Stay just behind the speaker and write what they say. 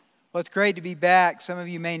Well, it's great to be back. Some of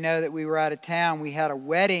you may know that we were out of town. We had a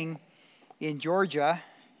wedding in Georgia,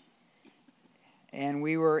 and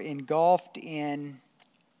we were engulfed in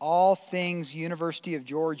all things University of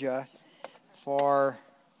Georgia for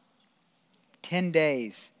 10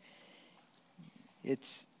 days.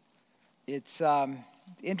 It's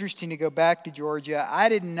interesting to go back to Georgia. I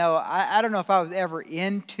didn't know, I don't know if I was ever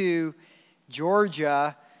into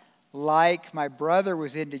Georgia like my brother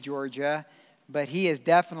was into Georgia, but he is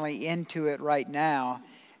definitely into it right now.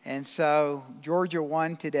 And so Georgia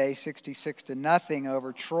won today 66-0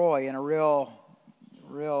 over Troy in a real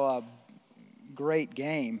great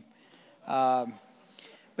game. But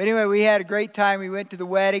anyway, we had a great time. We went to the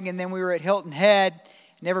wedding, and then we were at Hilton Head.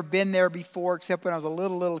 Never been there before except when I was a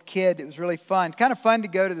little kid. It was really fun. It's kind of fun to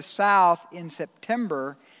go to the South in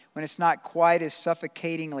September when it's not quite as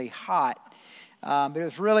suffocatingly hot. But it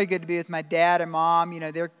was really good to be with my dad and mom. You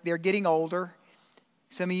know, they're getting older.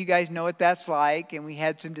 Some of you guys know what that's like, and we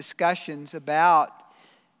had some discussions about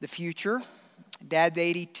the future. Dad's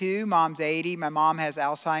 82, mom's 80. My mom has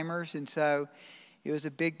Alzheimer's, and so it was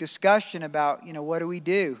a big discussion about, you know, what do we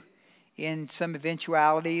do in some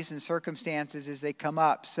eventualities and circumstances as they come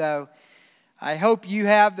up. So I hope you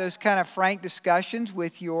have those kind of frank discussions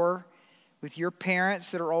with your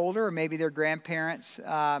parents that are older, or maybe their grandparents.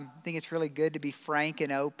 I think it's really good to be frank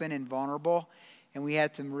and open and vulnerable. And we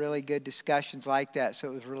had some really good discussions like that, so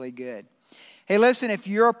it was really good. Hey, listen, if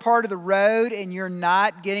you're a part of the road and you're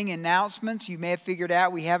not getting announcements, you may have figured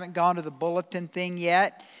out we haven't gone to the bulletin thing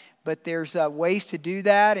yet, but there's ways to do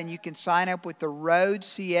that, and you can sign up with the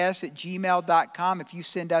roadcs@gmail.com. If you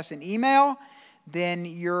send us an email, then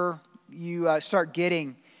you start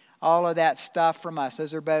getting all of that stuff from us.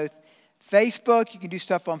 Those are both Facebook. You can do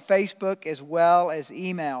stuff on Facebook as well as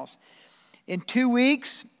emails. In 2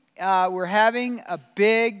 weeks, we're having a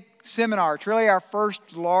big seminar. It's really our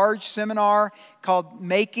first large seminar called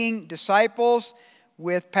Making Disciples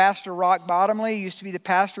with Pastor Rock Bottomley. He used to be the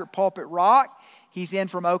pastor at Pulpit Rock. He's in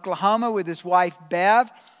from Oklahoma with his wife,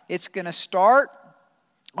 Bev. It's going to start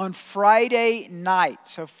on Friday night.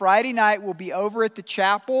 So Friday night we'll be over at the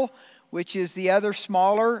chapel, which is the other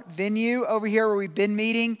smaller venue over here where we've been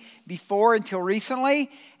meeting before until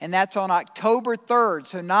recently. And that's on October 3rd.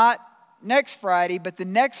 So not next Friday, but the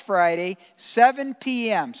next Friday, 7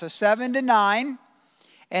 p.m. So 7 to 9,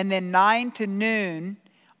 and then 9 to noon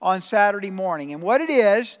on Saturday morning. And what it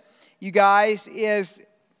is, you guys, is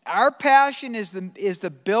our passion is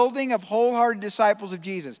the building of wholehearted disciples of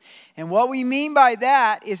Jesus. And what we mean by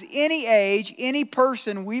that is any age, any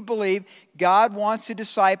person we believe God wants to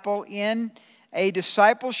disciple in a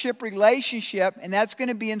discipleship relationship, and that's going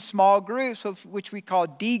to be in small groups, which we call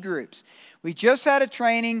D groups. We just had a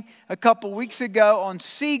training a couple weeks ago on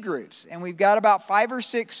C groups, and we've got about 5 or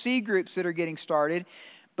 6 C groups that are getting started.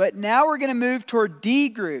 But now we're going to move toward D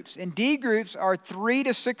groups, and D groups are 3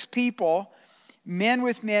 to 6 people, men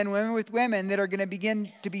with men, women with women, that are going to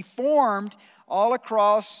begin to be formed all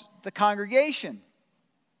across the congregation.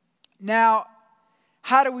 Now,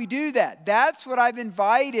 how do we do that? That's what I've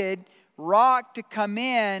invited Rock to come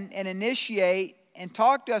in and initiate and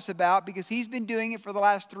talk to us about, because he's been doing it for the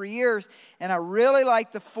last 3 years, and I really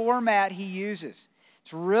like the format he uses.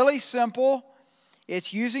 It's really simple.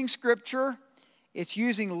 It's using scripture. It's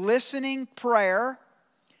using listening prayer.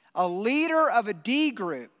 A leader of a D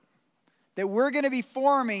group that we're going to be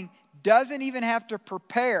forming doesn't even have to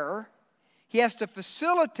prepare. He has to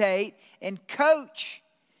facilitate and coach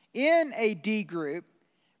in a D group.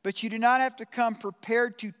 But you do not have to come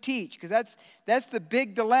prepared to teach, because that's the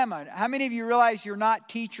big dilemma. How many of you realize you're not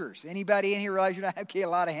teachers? Anybody in here realize you're not? Okay, a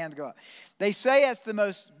lot of hands go up. They say it's the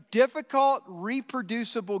most difficult,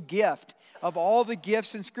 reproducible gift of all the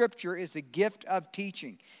gifts in Scripture is the gift of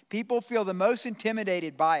teaching. People feel the most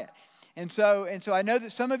intimidated by it. And so I know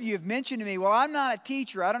that some of you have mentioned to me, well, I'm not a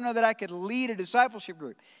teacher. I don't know that I could lead a discipleship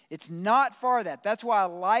group. It's not far that. That's why I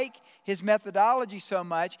like his methodology so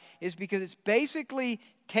much, is because it's basically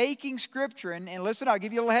taking Scripture, and listen, I'll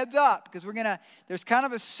give you a little heads up, because there's kind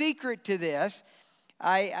of a secret to this.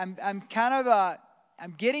 I'm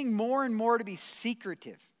getting more and more to be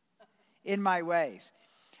secretive in my ways.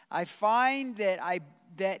 I find that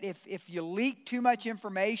if you leak too much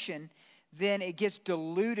information, then it gets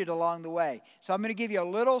diluted along the way. So I'm going to give you a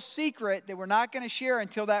little secret that we're not going to share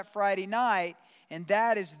until that Friday night, and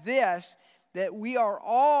that is this, that we are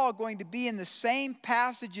all going to be in the same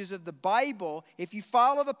passages of the Bible. If you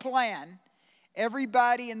follow the plan,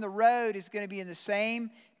 everybody in the road is going to be in the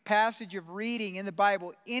same passage of reading in the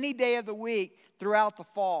Bible any day of the week throughout the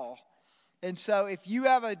fall. And so if you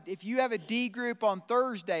have a D group on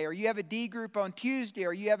Thursday, or you have a D group on Tuesday,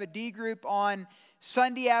 or you have a D group on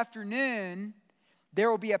Sunday afternoon, there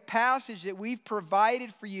will be a passage that we've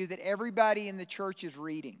provided for you that everybody in the church is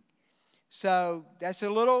reading. So that's a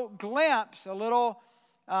little glimpse, a little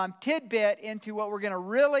tidbit into what we're going to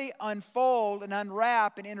really unfold and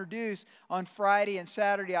unwrap and introduce on Friday and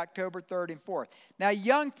Saturday, October 3rd and 4th. Now,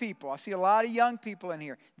 young people, I see a lot of young people in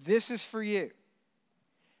here. This is for you.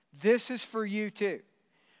 This is for you too.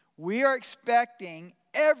 We are expecting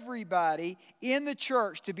everybody in the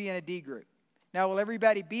church to be in a D group. Now, will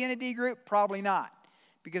everybody be in a D group? Probably not,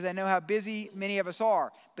 because I know how busy many of us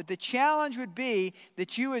are. But the challenge would be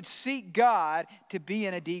that you would seek God to be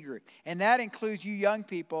in a D group. And that includes you young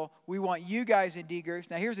people. We want you guys in D groups.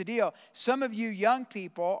 Now, here's the deal. Some of you young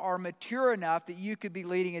people are mature enough that you could be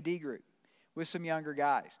leading a D group with some younger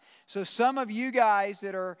guys. So some of you guys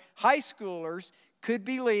that are high schoolers could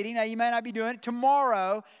be leading. Now, you might not be doing it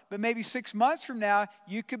tomorrow, but maybe 6 months from now,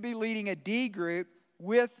 you could be leading a D group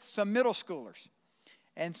with some middle schoolers.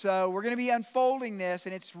 And so we're going to be unfolding this,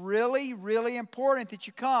 and it's really, really important that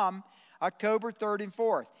you come October 3rd and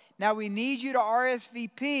 4th. Now, we need you to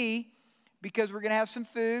RSVP because we're going to have some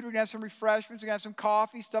food, we're going to have some refreshments, we're going to have some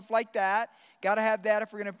coffee, stuff like that. Got to have that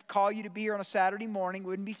if we're going to call you to be here on a Saturday morning.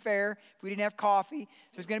 Wouldn't be fair if we didn't have coffee.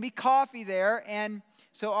 So there's going to be coffee there, and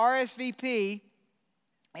so RSVP,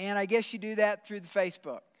 and I guess you do that through the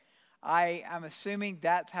Facebook. I'm assuming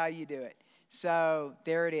that's how you do it. So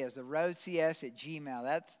there it is, the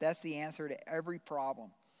roadcs@gmail. That's the answer to every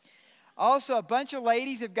problem. Also, a bunch of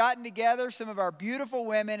ladies have gotten together, some of our beautiful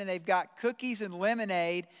women, and they've got cookies and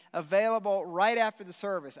lemonade available right after the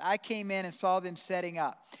service. I came in and saw them setting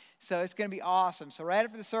up. So it's going to be awesome. So right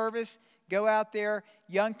after the service, go out there.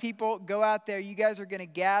 Young people, go out there. You guys are going to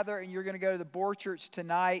gather, and you're going to go to the Boar Church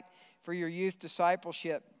tonight for your youth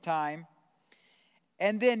discipleship time.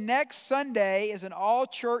 And then next Sunday is an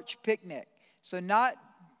all-church picnic. So not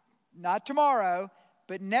tomorrow,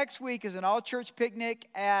 but next week is an all-church picnic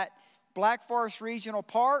at Black Forest Regional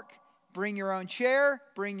Park. Bring your own chair,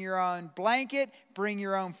 bring your own blanket, bring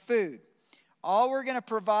your own food. All we're going to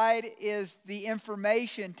provide is the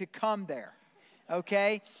information to come there,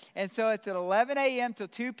 okay? And so it's at 11 a.m. till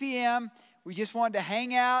 2 p.m. We just wanted to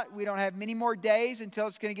hang out. We don't have many more days until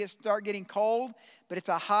it's going to start getting cold, but it's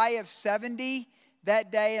a high of 70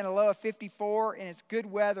 that day and a low of 54, and it's good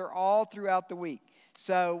weather all throughout the week.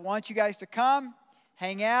 So I want you guys to come,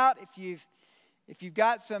 hang out. If you've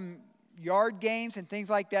got some yard games and things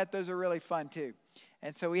like that, those are really fun too.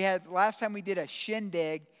 And so last time we did a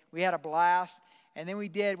shindig, we had a blast. And then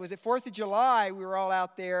was it 4th of July, we were all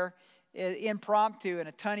out there impromptu, and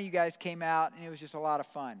a ton of you guys came out, and it was just a lot of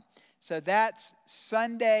fun. So that's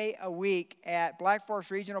Sunday a week at Black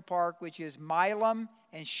Forest Regional Park, which is Milam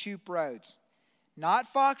and Shoup Roads. Not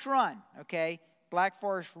Fox Run, okay? Black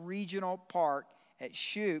Forest Regional Park at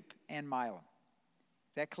Shoup and Milam.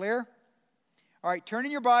 Is that clear? All right, turn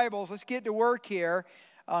in your Bibles. Let's get to work here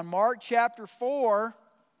on Mark chapter 4.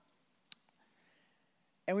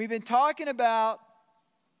 And we've been talking about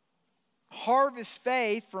harvest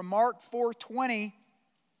faith from Mark 4:20.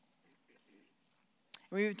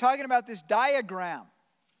 We've been talking about this diagram.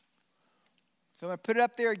 So I'm going to put it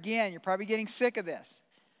up there again. You're probably getting sick of this,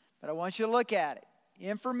 but I want you to look at it.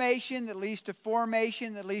 Information that leads to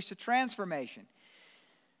formation that leads to transformation.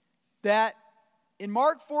 That in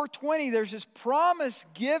Mark 4:20, there's this promise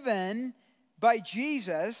given by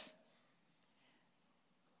Jesus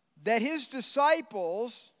that his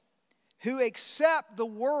disciples who accept the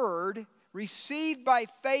word, receive by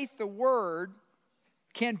faith the word,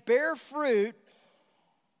 can bear fruit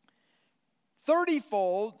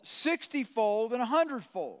 30-fold, 60-fold, and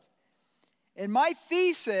 100-fold. And my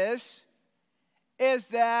thesis is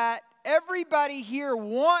that everybody here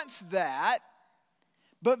wants that,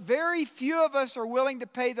 but very few of us are willing to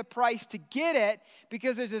pay the price to get it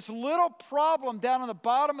because there's this little problem down on the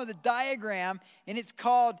bottom of the diagram, and it's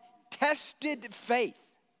called tested faith.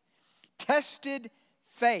 Tested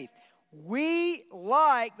faith. We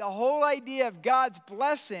like the whole idea of God's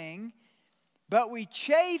blessing, but we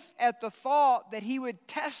chafe at the thought that he would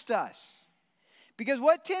test us. Because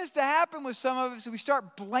what tends to happen with some of us is we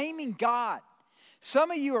start blaming God.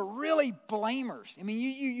 Some of you are really blamers. I mean,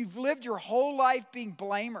 you've lived your whole life being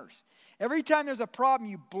blamers. Every time there's a problem,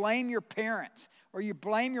 you blame your parents, or you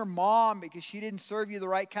blame your mom because she didn't serve you the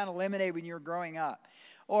right kind of lemonade when you were growing up.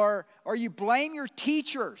 Or you blame your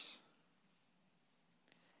teachers.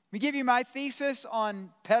 Let me give you my thesis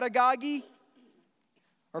on pedagogy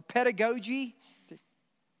or pedagogy.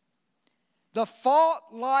 The fault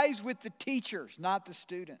lies with the teachers, not the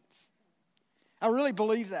students. I really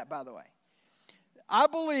believe that, by the way. I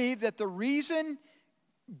believe that the reason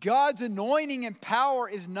God's anointing and power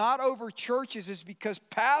is not over churches. It's because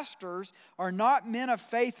pastors are not men of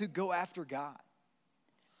faith who go after God.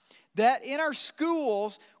 That in our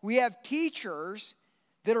schools, we have teachers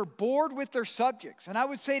that are bored with their subjects. And I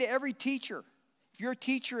would say to every teacher, if you're a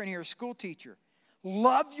teacher in here, a school teacher,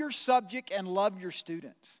 love your subject and love your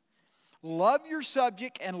students. Love your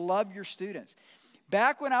subject and love your students.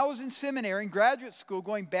 Back when I was in seminary, in graduate school,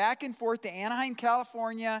 going back and forth to Anaheim,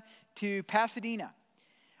 California, to Pasadena,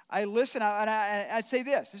 I listened, and I'd say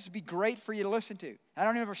this would be great for you to listen to. I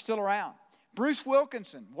don't know if they're still around. Bruce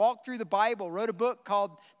Wilkinson walked through the Bible, wrote a book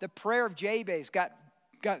called The Prayer of Jabez, got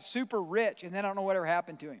super rich, and then I don't know whatever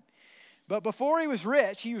happened to him. But before he was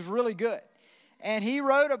rich, he was really good. And he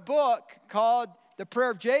wrote a book called The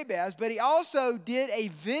Prayer of Jabez, but he also did a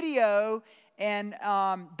video, and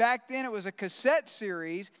back then it was a cassette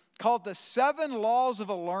series called The 7 Laws of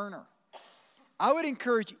a Learner. I would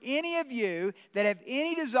encourage any of you that have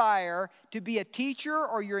any desire to be a teacher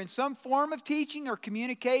or you're in some form of teaching or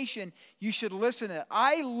communication, you should listen to that.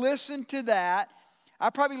 I listened to that. I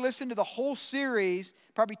probably listened to the whole series,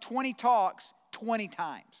 probably 20 talks, 20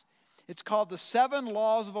 times. It's called The 7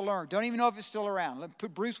 Laws of a Learner. Don't even know if it's still around. Let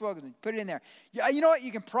put Bruce Wilkinson, put it in there. You know what?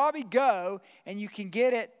 You can probably go and you can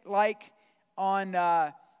get it like on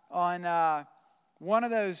one of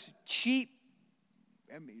those cheap.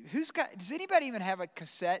 I mean, does anybody even have a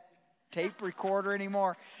cassette tape recorder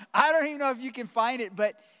anymore? I don't even know if you can find it,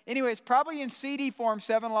 but anyway, it's probably in CD form,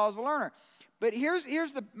 7 Laws of a Learner. But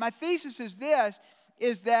my thesis is this,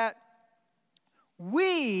 is that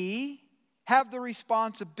we have the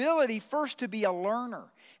responsibility first to be a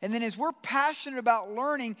learner. And then as we're passionate about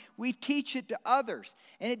learning, we teach it to others.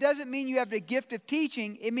 And it doesn't mean you have the gift of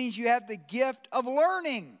teaching, it means you have the gift of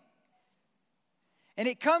learning. And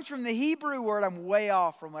it comes from the Hebrew word. I'm way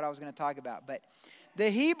off from what I was going to talk about. But the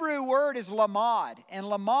Hebrew word is lamad. And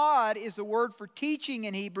lamad is the word for teaching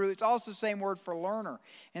in Hebrew. It's also the same word for learner.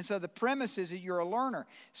 And so the premise is that you're a learner.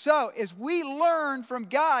 So as we learn from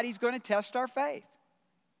God, He's going to test our faith.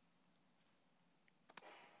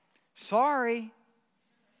 Sorry.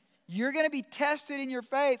 You're going to be tested in your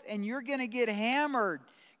faith and you're going to get hammered.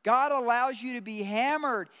 God allows you to be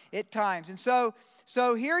hammered at times. And so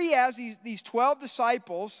here He has these 12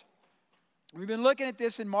 disciples. We've been looking at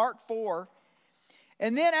this in Mark 4.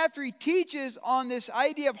 And then after He teaches on this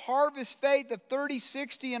idea of harvest faith of 30,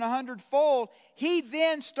 60, and 100-fold, He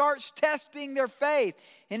then starts testing their faith.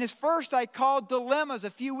 In His first I called dilemmas. A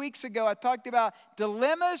few weeks ago I talked about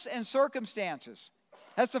dilemmas and circumstances.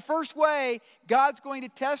 That's the first way God's going to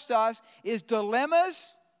test us is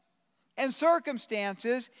dilemmas and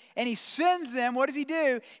circumstances, and He sends them. What does He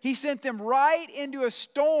do? He sent them right into a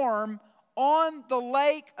storm on the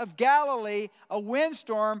lake of Galilee, a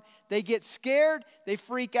windstorm. They get scared, they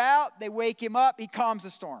freak out, they wake Him up, He calms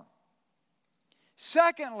the storm.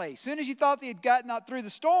 Secondly, as soon as you thought they had gotten out through the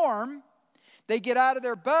storm, they get out of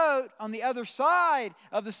their boat on the other side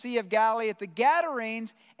of the Sea of Galilee at the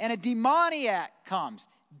Gadarenes, and a demoniac comes.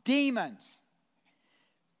 Demons.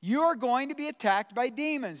 You're going to be attacked by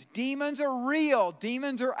demons. Demons are real.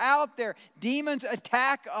 Demons are out there. Demons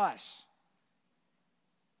attack us.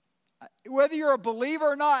 Whether you're a believer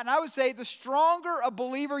or not, and I would say the stronger a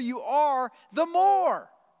believer you are, the more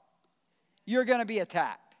you're going to be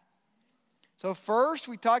attacked. So first,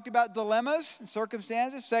 we talked about dilemmas and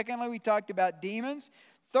circumstances. Secondly, we talked about demons.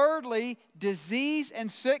 Thirdly, disease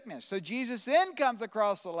and sickness. So Jesus then comes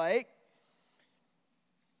across the lake.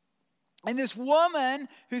 And this woman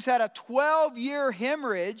who's had a 12-year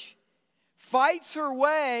hemorrhage fights her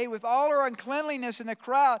way with all her uncleanliness in the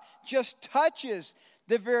crowd, just touches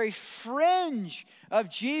the very fringe of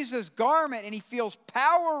Jesus' garment, and He feels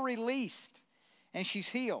power released, and she's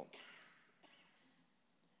healed.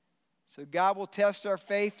 So God will test our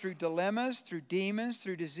faith through dilemmas, through demons,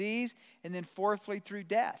 through disease, and then fourthly, through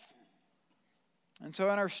death. And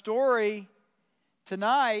so in our story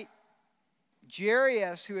tonight,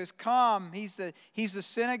 Jairus, who has come, he's the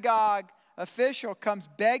synagogue official, comes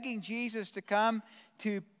begging Jesus to come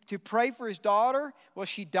to pray for his daughter. Well,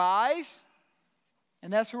 she dies,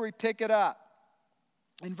 and that's where we pick it up.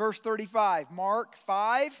 In verse 35, Mark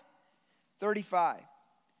 5:35.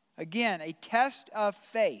 Again, a test of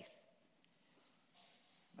faith.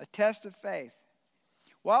 A test of faith.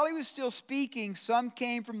 While He was still speaking, some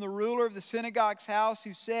came from the ruler of the synagogue's house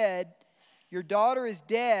who said, "Your daughter is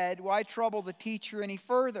dead. Why trouble the teacher any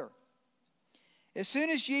further?" As soon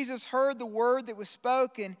as Jesus heard the word that was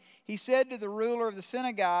spoken, He said to the ruler of the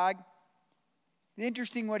synagogue,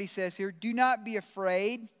 interesting what He says here, "Do not be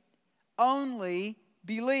afraid, only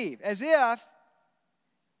believe." As if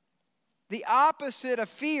the opposite of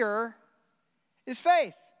fear is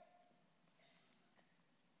faith.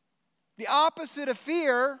 The opposite of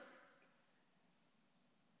fear,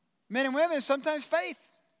 men and women, is sometimes faith.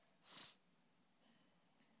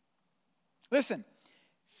 Listen,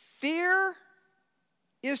 fear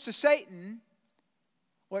is to Satan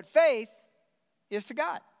what faith is to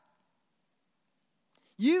God.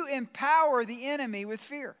 You empower the enemy with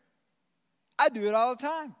fear. I do it all the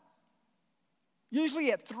time.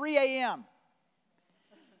 Usually at 3 a.m.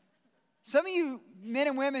 Some of you men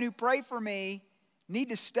and women who pray for me need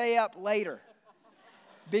to stay up later.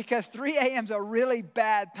 Because 3 a.m. is a really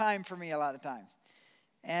bad time for me a lot of times.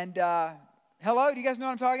 And hello, do you guys know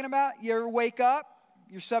what I'm talking about? You ever wake up,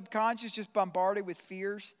 your subconscious just bombarded with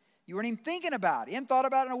fears you weren't even thinking about it. You hadn't thought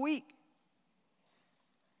about it in a week.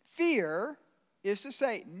 Fear is to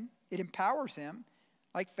Satan. It empowers him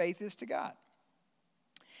like faith is to God.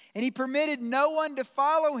 And he permitted no one to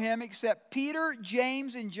follow him except Peter,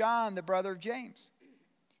 James, and John, the brother of James.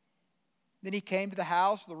 Then he came to the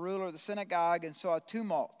house of the ruler of the synagogue and saw a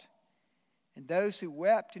tumult, and those who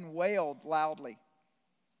wept and wailed loudly.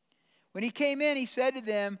 When he came in, he said to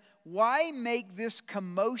them, "Why make this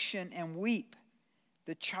commotion and weep?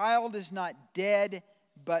 The child is not dead,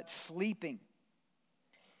 but sleeping."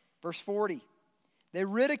 Verse 40, they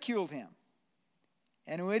ridiculed him.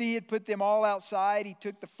 And when he had put them all outside, he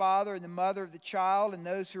took the father and the mother of the child and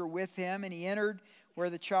those who were with him, and he entered where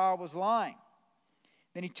the child was lying.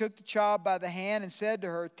 Then he took the child by the hand and said to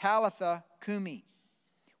her, "Talitha cumi,"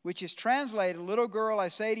 which is translated, "Little girl, I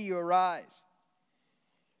say to you, arise."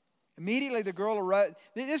 Immediately the girl arose.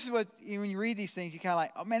 This is what, when you read these things, you kind of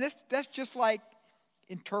like, oh man, that's just like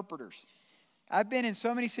interpreters. I've been in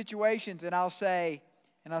so many situations, and I'll say,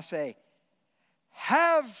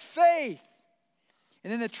 "Have faith."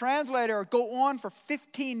 And then the translator will go on for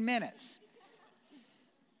 15 minutes.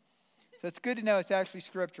 So it's good to know it's actually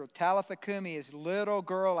scriptural. Talitha cumi is, "Little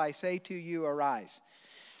girl, I say to you, arise."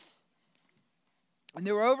 And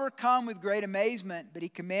they were overcome with great amazement, but he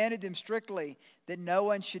commanded them strictly that no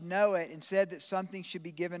one should know it, and said that something should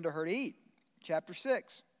be given to her to eat. Chapter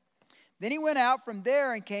 6. Then he went out from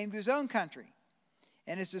there and came to his own country,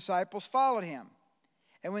 and his disciples followed him.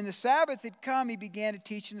 And when the Sabbath had come, he began to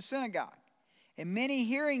teach in the synagogue. And many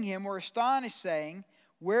hearing him were astonished, saying,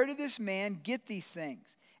 "Where did this man get these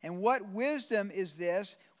things? And what wisdom is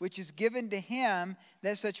this which is given to him,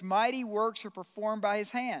 that such mighty works are performed by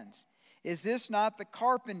his hands? Is this not the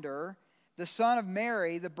carpenter, the son of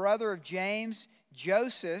Mary, the brother of James,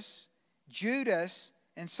 Joseph, Judas,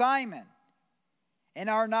 and Simon? And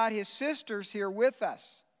are not his sisters here with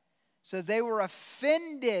us?" So they were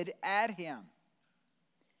offended at him.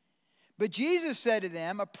 But Jesus said to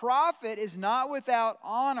them, "A prophet is not without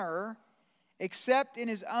honor except in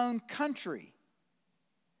his own country,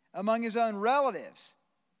 among his own relatives,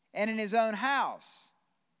 and in his own house."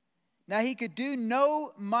 Now he could do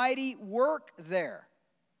no mighty work there,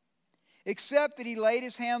 except that he laid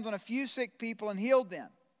his hands on a few sick people and healed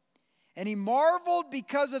them. And he marveled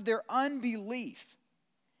because of their unbelief.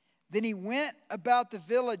 Then he went about the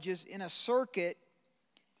villages in a circuit,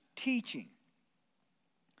 teaching.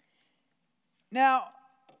 Now,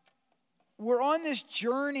 we're on this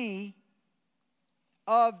journey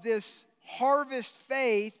of this harvest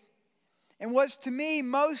faith, and what's to me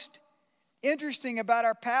most interesting about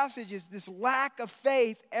our passage is this lack of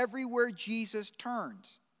faith everywhere Jesus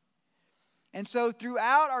turns. And so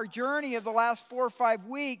throughout our journey of the last 4 or 5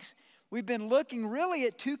 weeks, we've been looking really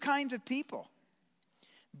at two kinds of people: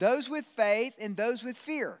 those with faith and those with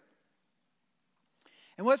fear.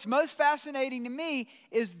 And what's most fascinating to me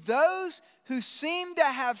is those who seem to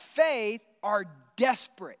have faith are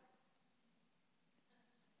desperate.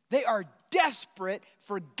 They are desperate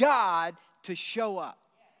for God to show up.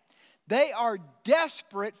 They are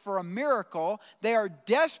desperate for a miracle. They are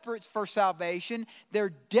desperate for salvation. They're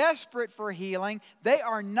desperate for healing. They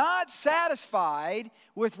are not satisfied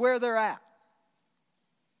with where they're at.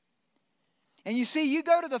 And you see, you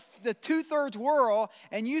go to the 2/3 world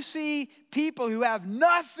and you see people who have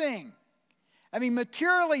nothing. I mean,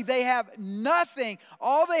 materially, they have nothing.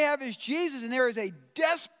 All they have is Jesus, and there is a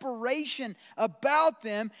desperation about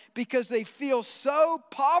them because they feel so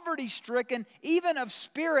poverty-stricken, even of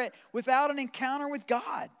spirit, without an encounter with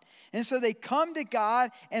God. And so they come to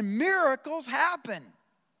God, and miracles happen.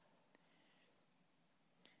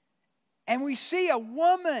 And we see a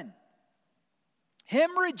woman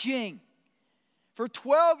hemorrhaging for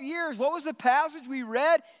 12 years. What was the passage we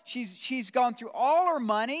read? She's gone through all her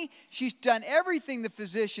money. She's done everything the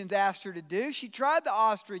physicians asked her to do. She tried the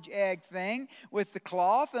ostrich egg thing with the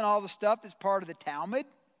cloth and all the stuff that's part of the Talmud.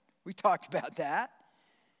 We talked about that.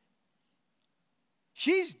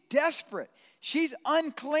 She's desperate. She's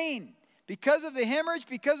unclean. because of the hemorrhage,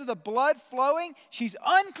 because of the blood flowing, she's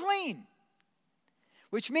unclean.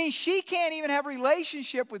 Which means she can't even have a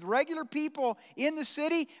relationship with regular people in the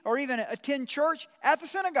city or even attend church at the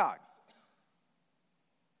synagogue.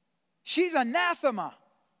 She's anathema.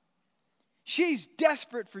 She's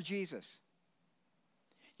desperate for Jesus.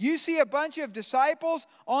 You see a bunch of disciples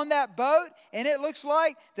on that boat, and it looks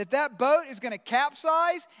like that boat is going to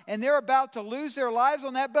capsize, and they're about to lose their lives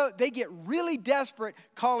on that boat. They get really desperate,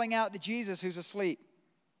 calling out to Jesus who's asleep.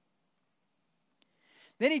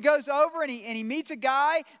 Then he goes over and he meets a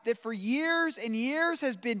guy that for years and years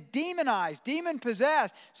has been demonized,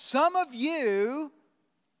 demon-possessed. Some of you,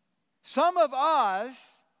 some of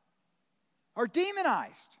us are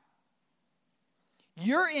demonized.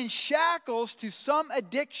 You're in shackles to some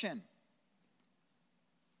addiction.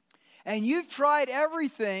 And you've tried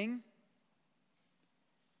everything.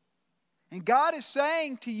 And God is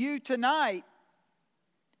saying to you tonight,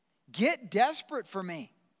 get desperate for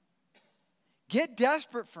me. Get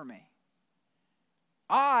desperate for me.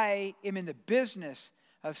 I am in the business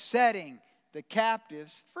of setting the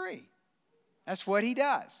captives free. That's what he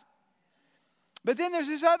does. But then there's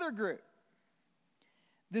this other group.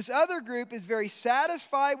 This other group is very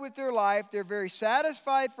satisfied with their life. They're very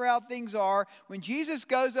satisfied for how things are. When Jesus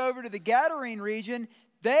goes over to the Gadarene region,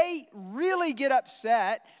 they really get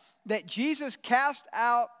upset that Jesus cast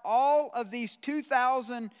out all of these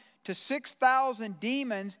 2,000 to 6,000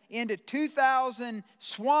 demons into 2,000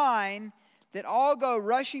 swine that all go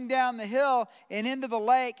rushing down the hill and into the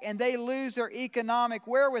lake, and they lose their economic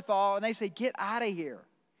wherewithal, and they say, get out of here.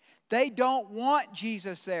 They don't want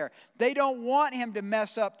Jesus there. They don't want him to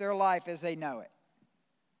mess up their life as they know it.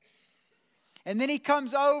 And then he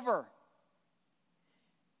comes over,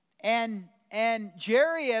 and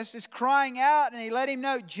Jairus is crying out, and they let him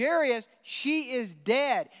know, Jairus, she is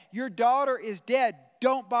dead. Your daughter is dead.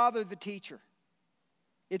 Don't bother the teacher.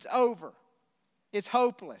 It's over. It's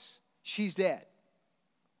hopeless. She's dead.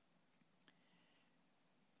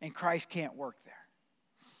 And Christ can't work there.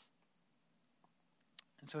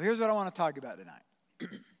 And so here's what I want to talk about tonight.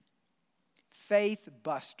 Faith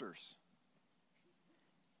busters.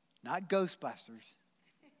 Not ghostbusters.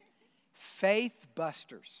 Faith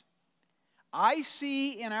busters. I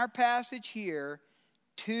see in our passage here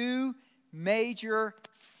two major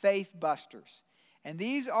faith busters. And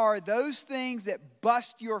these are those things that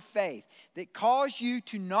bust your faith, that cause you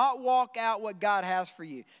to not walk out what God has for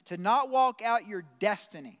you, to not walk out your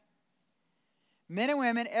destiny. Men and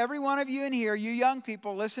women, every one of you in here, you young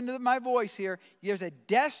people, listen to my voice here. There's a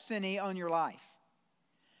destiny on your life.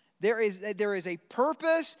 There is a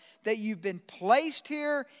purpose that you've been placed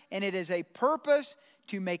here, and it is a purpose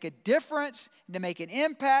to make a difference, to make an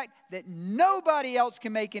impact that nobody else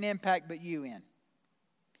can make an impact but you in.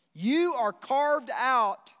 You are carved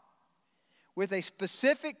out with a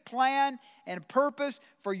specific plan and purpose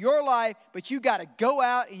for your life, but you got to go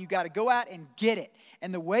out and you got to go out and get it.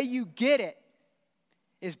 And the way you get it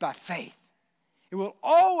is by faith. It will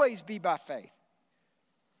always be by faith.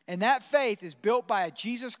 And that faith is built by a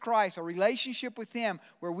Jesus Christ, a relationship with him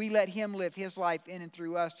where we let him live his life in and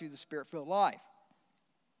through us through the Spirit-filled life.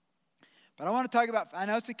 But I want to talk about, I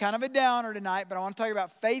know it's kind of a downer tonight, but I want to talk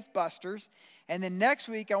about faith busters. And then next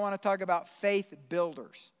week I want to talk about faith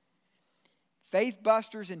builders. Faith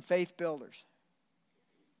busters and faith builders.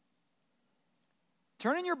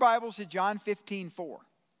 Turn in your Bibles to John 15:4.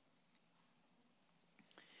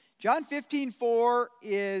 John 15:4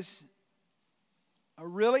 is a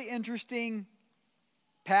really interesting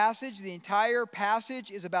passage. The entire passage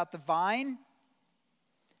is about the vine,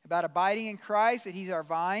 about abiding in Christ, that he's our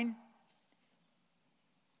vine.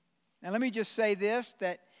 Now let me just say this,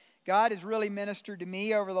 that God has really ministered to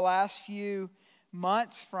me over the last few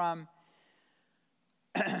months from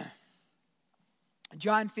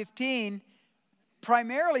John 15,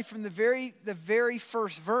 primarily from the very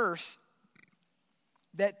first verse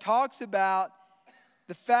that talks about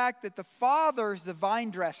the fact that the Father is the vine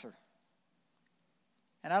dresser.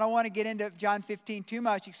 And I don't want to get into John 15 too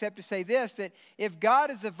much except to say this, that if God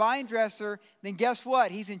is the vine dresser, then guess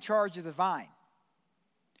what? He's in charge of the vine.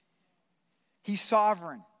 He's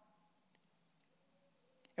sovereign.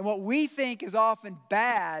 And what we think is often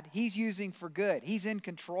bad, he's using for good. He's in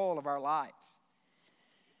control of our lives.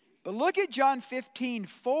 But look at John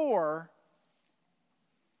 15:4.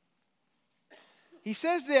 He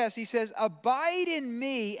says this, he says, abide in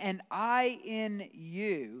me and I in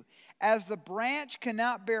you, as the branch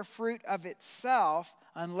cannot bear fruit of itself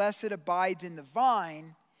unless it abides in the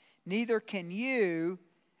vine, neither can you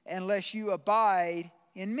unless you abide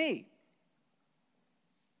in me.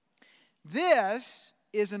 This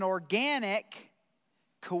is an organic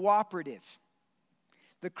cooperative.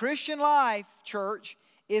 The Christian life, church,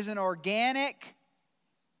 is an organic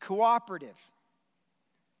cooperative.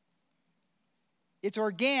 It's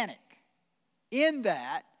organic in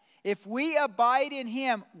that if we abide in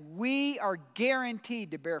Him, we are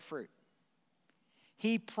guaranteed to bear fruit.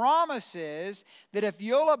 He promises that if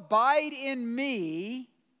you'll abide in me,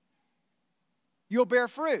 you'll bear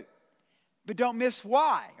fruit. But don't miss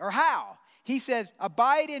why or how. He says,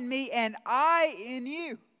 abide in me and I in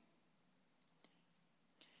you.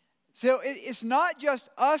 So it's not just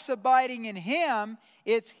us abiding in Him,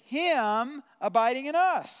 it's Him abiding in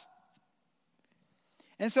us.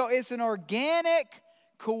 And so it's an organic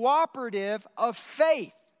cooperative of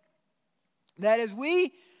faith. That as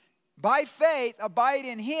we, by faith, abide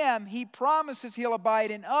in Him, He promises He'll abide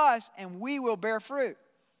in us and we will bear fruit.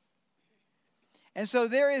 And so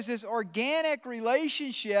there is this organic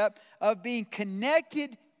relationship of being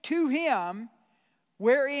connected to Him,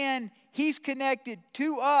 wherein He's connected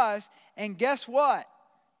to us. And guess what?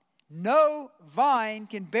 No vine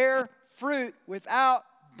can bear fruit without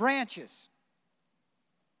branches.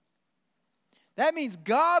 That means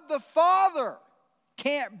God the Father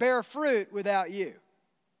can't bear fruit without you.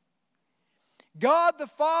 God the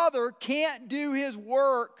Father can't do His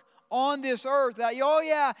work on this earth. Oh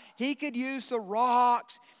yeah, He could use the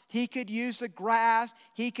rocks. He could use the grass.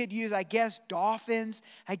 He could use, I guess, dolphins.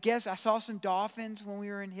 I saw some dolphins when we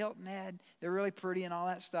were in Hilton Head. They're really pretty and all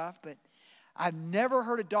that stuff. But I've never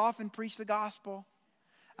heard a dolphin preach the gospel.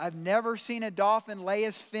 I've never seen a dolphin lay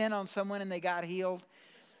his fin on someone and they got healed.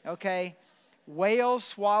 Okay? Whales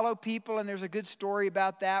swallow people, and there's a good story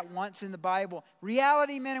about that once in the Bible.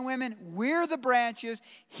 Reality, men and women, we're the branches.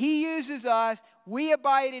 He uses us. We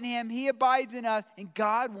abide in Him. He abides in us. And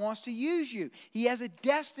God wants to use you. He has a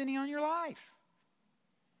destiny on your life.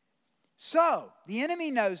 So, the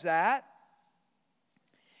enemy knows that.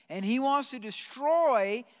 And he wants to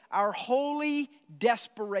destroy our holy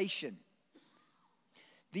desperation.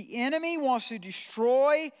 The enemy wants to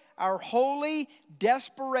destroy our holy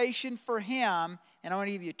desperation for Him. And I want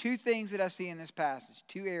to give you two things that I see in this passage,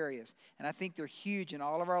 two areas. And I think they're huge in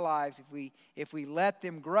all of our lives. If we let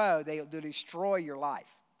them grow, they'll destroy your life.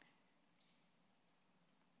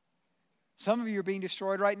 Some of you are being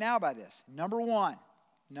destroyed right now by this. Number one.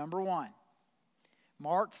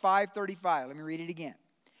 Mark 5:35. Let me read it again.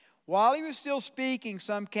 While he was still speaking,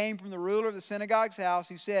 some came from the ruler of the synagogue's house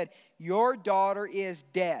who said, "Your daughter is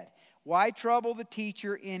dead. Why trouble the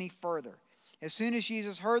teacher any further?" As soon as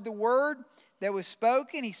Jesus heard the word that was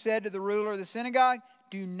spoken, He said to the ruler of the synagogue,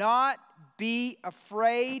 "Do not be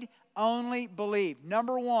afraid, only believe."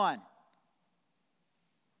 Number one,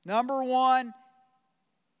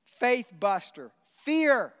 faith buster.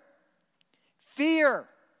 Fear.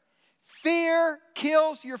 Fear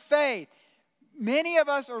kills your faith. Many of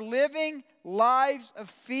us are living lives of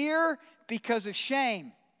fear because of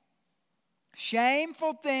shame.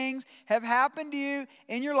 Shameful things have happened to you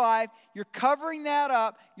in your life. You're covering that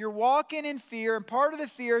up. You're walking in fear. And part of the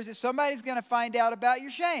fear is that somebody's going to find out about your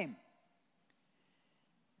shame.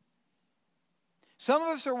 Some of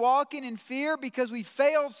us are walking in fear because we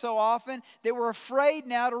failed so often that we're afraid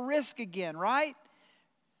now to risk again, right?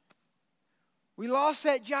 We lost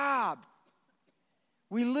that job.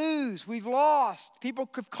 We lose. We've lost. People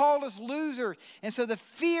have called us losers. And so the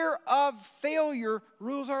fear of failure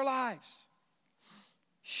rules our lives.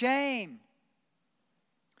 Shame.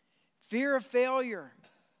 Fear of failure.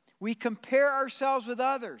 We compare ourselves with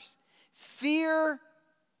others. Fear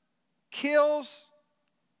kills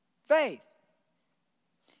faith.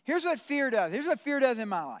 Here's what fear does. Here's what fear does in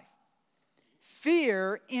my life.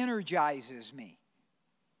 Fear energizes me.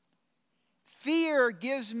 Fear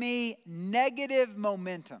gives me negative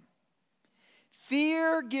momentum.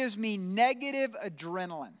 Fear gives me negative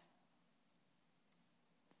adrenaline.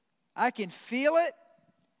 I can feel it.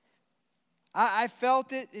 I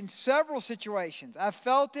felt it in several situations. I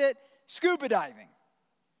felt it scuba diving,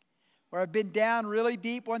 where I've been down really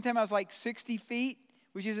deep. One time I was like 60 feet,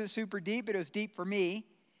 which isn't super deep, but it was deep for me.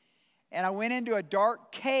 And I went into a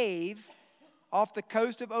dark cave off the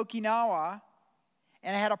coast of Okinawa.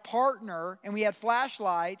 And I had a partner, and we had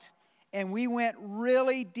flashlights, and we went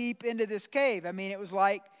really deep into this cave. I mean, it was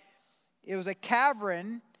a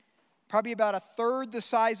cavern, probably about a third the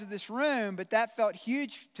size of this room, but that felt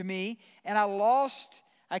huge to me. And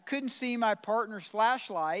I couldn't see my partner's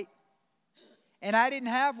flashlight, and I didn't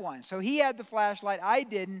have one. So he had the flashlight, I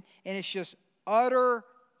didn't, and it's just utter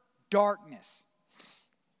darkness.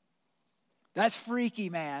 That's freaky,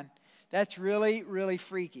 man. That's really, really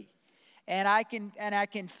freaky. And I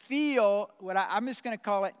can feel what I'm just going to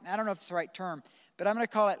call it, I don't know if it's the right term, but I'm going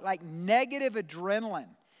to call it like negative adrenaline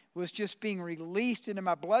was just being released into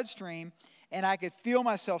my bloodstream, and I could feel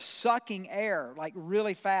myself sucking air like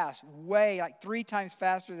really fast, like 3 times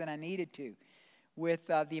faster than I needed to with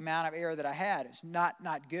the amount of air that I had. It's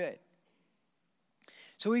not good.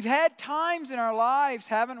 So we've had times in our lives,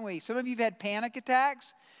 haven't we? Some of you have had panic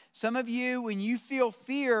attacks. Some of you, when you feel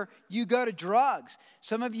fear, you go to drugs.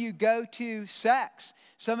 Some of you go to sex.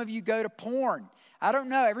 Some of you go to porn. I don't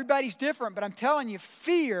know. Everybody's different, but I'm telling you,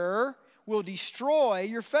 fear will destroy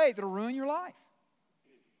your faith. It'll ruin your life.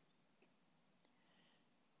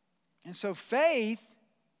 And so faith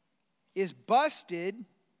is busted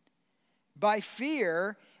by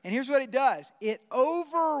fear. And here's what it does. It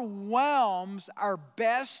overwhelms our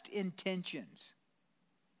best intentions.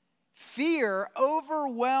 Fear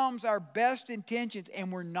overwhelms our best intentions,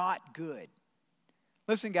 and we're not good.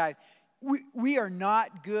 Listen, guys, we are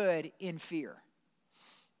not good in fear.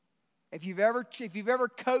 If you've ever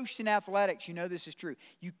coached in athletics, you know this is true.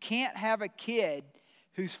 You can't have a kid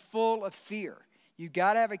who's full of fear. You've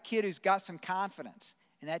got to have a kid who's got some confidence,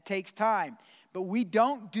 and that takes time. But we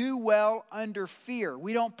don't do well under fear.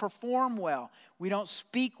 We don't perform well. We don't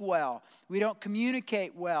speak well. We don't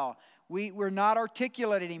communicate well. We're not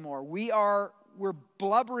articulate anymore. We're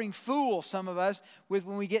blubbering fools, some of us,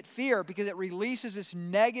 when we get fear, because it releases this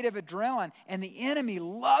negative adrenaline, and the enemy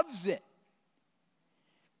loves it.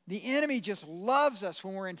 The enemy just loves us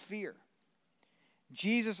when we're in fear.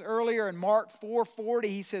 Jesus earlier in Mark 4:40,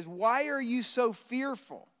 he says, "Why are you so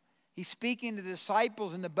fearful?" He's speaking to the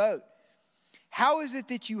disciples in the boat. "How is it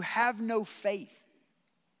that you have no faith?"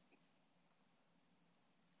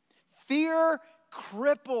 Fear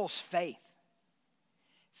cripples faith.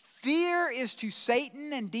 Fear is to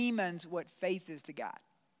Satan and demons what faith is to God.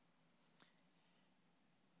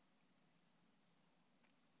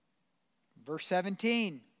 Verse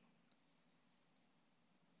 17.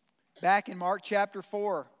 Back in Mark chapter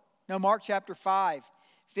 5,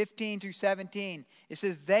 15 through 17. It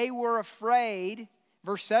says, they were afraid.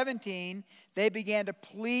 Verse 17, they began to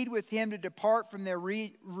plead with him to depart from their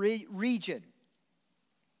region.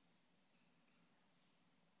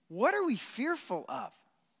 What are we fearful of?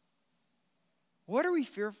 What are we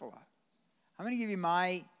fearful of? I'm going to give you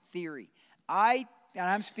my theory. And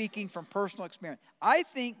I'm speaking from personal experience. I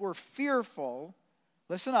think we're fearful,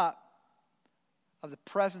 listen up, of the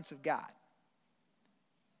presence of God.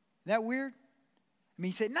 Isn't that weird? I mean,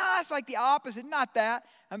 you say, no, it's like the opposite. Not that.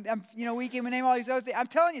 We can name all these other things. I'm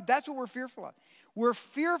telling you, that's what we're fearful of. We're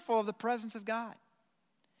fearful of the presence of God.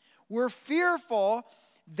 We're fearful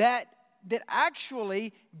that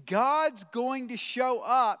actually God's going to show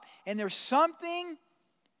up, and there's something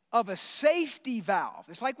of a safety valve.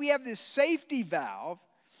 It's like we have this safety valve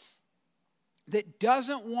that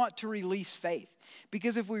doesn't want to release faith.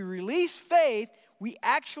 Because if we release faith, we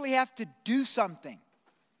actually have to do something.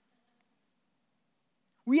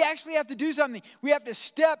 We actually have to do something. We have to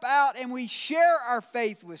step out and we share our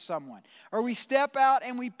faith with someone. Or we step out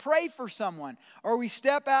and we pray for someone. Or we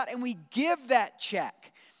step out and we give that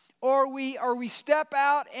check. Or we step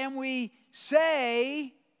out and we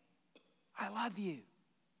say, I love you.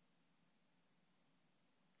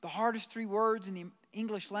 The hardest 3 words in the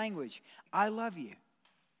English language. I love you.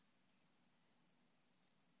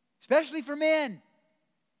 Especially for men.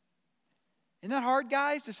 Isn't that hard,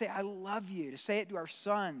 guys, to say, I love you, to say it to our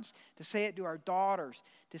sons, to say it to our daughters,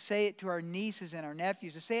 to say it to our nieces and our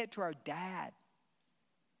nephews, to say it to our dad?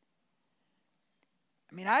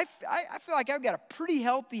 I mean, I feel like I've got a pretty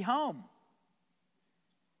healthy home.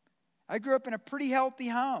 I grew up in a pretty healthy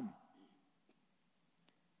home.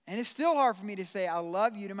 And it's still hard for me to say, I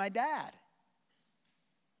love you to my dad.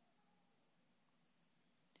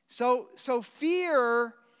 So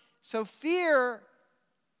fear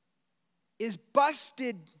is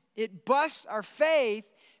busted. It busts our faith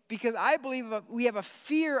because I believe we have a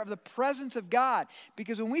fear of the presence of God.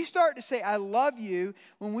 Because when we start to say, I love you,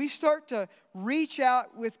 when we start to reach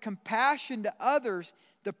out with compassion to others,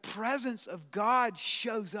 the presence of God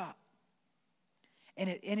shows up. And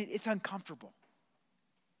it's uncomfortable.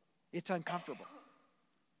 It's uncomfortable.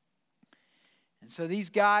 And so these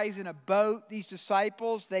guys in a boat, these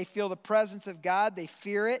disciples, they feel the presence of God. They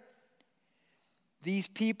fear it. These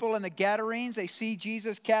people in the Gadarenes, they see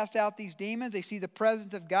Jesus cast out these demons. They see the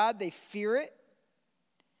presence of God. They fear it.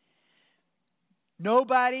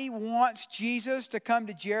 Nobody wants Jesus to come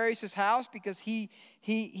to Jairus' house because he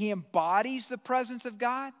embodies the presence of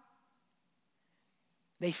God.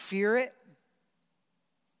 They fear it.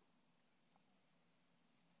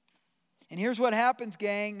 And here's what happens,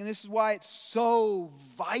 gang, and this is why it's so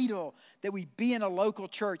vital that we be in a local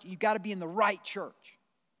church. You've got to be in the right church.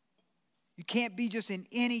 You can't be just in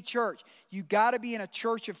any church. You've got to be in a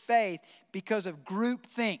church of faith because of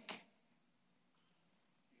groupthink.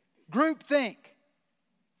 Groupthink.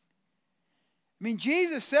 I mean,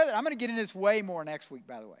 Jesus said that. I'm going to get into this way more next week,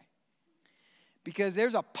 by the way. Because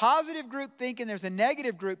there's a positive groupthink and there's a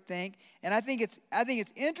negative groupthink. And I think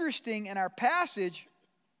it's interesting in our passage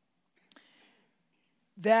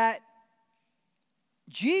that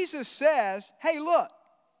Jesus says, hey, look,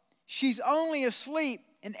 she's only asleep.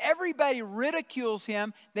 And everybody ridicules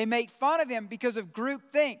him. They make fun of him because of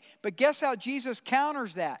groupthink. But guess how Jesus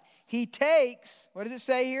counters that? He takes, what does it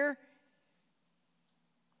say here?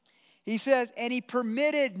 He says, and he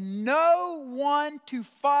permitted no one to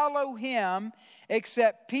follow him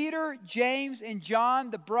except Peter, James, and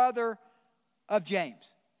John, the brother of James.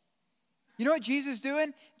 You know what Jesus is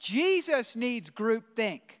doing? Jesus needs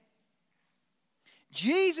groupthink.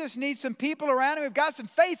 Jesus needs some people around him who've got some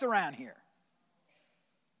faith around here.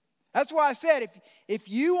 That's why I said, if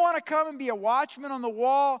you want to come and be a watchman on the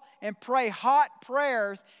wall and pray hot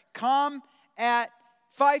prayers, come at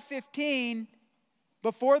 5:15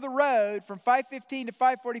 before the road, from 5:15 to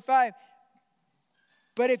 5:45.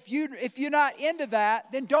 But if you're not into that,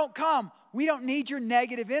 then don't come. We don't need your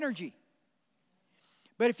negative energy.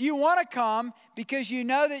 But if you want to come because you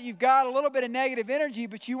know that you've got a little bit of negative energy,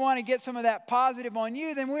 but you want to get some of that positive on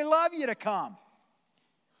you, then we love you to come.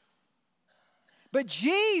 But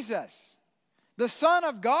Jesus, the Son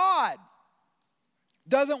of God,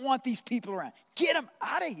 doesn't want these people around. Get them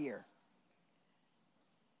out of here.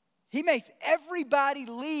 He makes everybody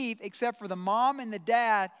leave except for the mom and the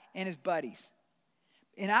dad and his buddies.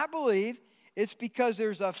 And I believe it's because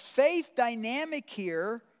there's a faith dynamic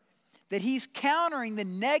here that he's countering the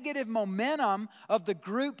negative momentum of the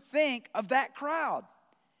groupthink of that crowd.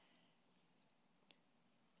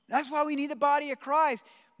 That's why we need the body of Christ.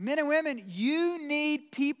 Men and women, you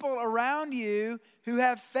need people around you who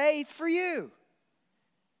have faith for you.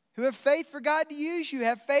 Who have faith for God to use you.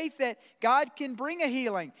 Have faith that God can bring a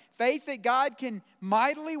healing. Faith that God can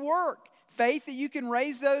mightily work. Faith that you can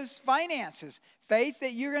raise those finances. Faith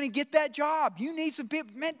that you're going to get that job. You need some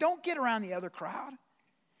people. Man, don't get around the other crowd.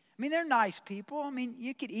 I mean, they're nice people. I mean,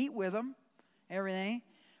 you could eat with them, everything.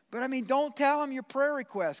 But I mean, don't tell them your prayer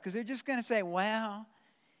request because they're just going to say, well,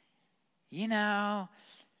 you know,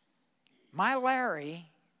 my Larry,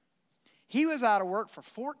 he was out of work for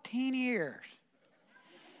 14 years.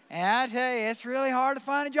 And I tell you, it's really hard to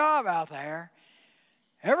find a job out there.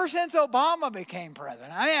 Ever since Obama became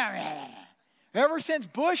president. Ever since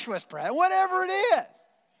Bush was president. Whatever it is.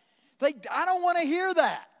 Like, I don't want to hear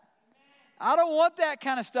that. I don't want that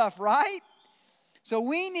kind of stuff, right? So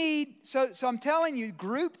I'm telling you,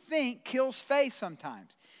 groupthink kills faith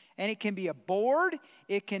sometimes. And it can be a board,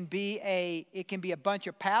 it can be a bunch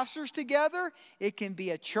of pastors together, it can be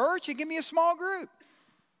a church, it can be a small group.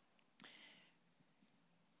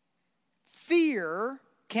 Fear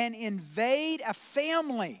can invade a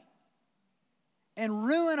family and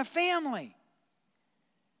ruin a family.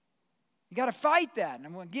 You got to fight that.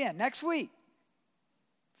 And again, next week,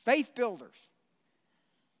 faith builders.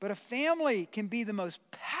 But a family can be the most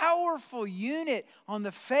powerful unit on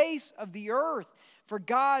the face of the earth for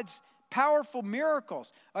God's powerful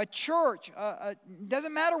miracles. A church,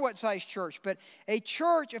 doesn't matter what size church, but a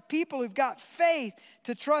church of people who've got faith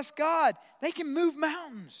to trust God, they can move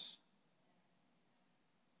mountains.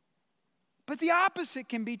 But the opposite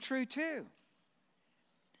can be true too.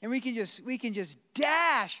 And we can just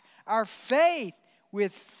dash our faith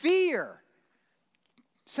with fear.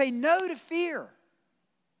 Say no to fear.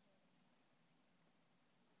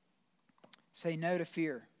 Say no to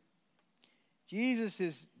fear. Jesus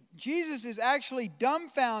is actually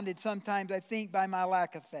dumbfounded sometimes, I think, by my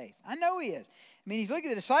lack of faith. I know he is. I mean, he's looking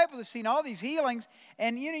at the disciples, have seen all these healings,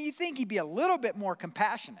 and you think he'd be a little bit more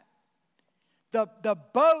compassionate. The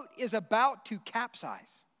boat is about to capsize.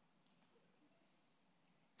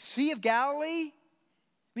 Sea of Galilee, I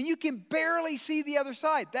mean, you can barely see the other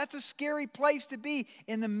side. That's a scary place to be,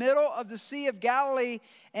 in the middle of the Sea of Galilee.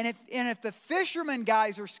 And if the fishermen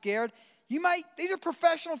guys are scared, these are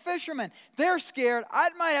professional fishermen. They're scared. I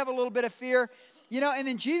might have a little bit of fear, and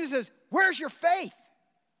then Jesus says, where's your faith?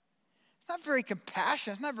 It's not very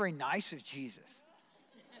compassionate. It's not very nice of Jesus.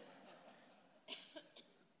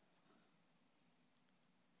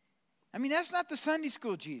 I mean, that's not the Sunday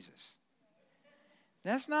school Jesus.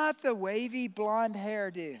 That's not the wavy blonde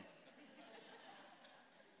hairdo.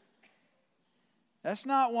 That's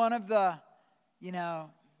not one of the,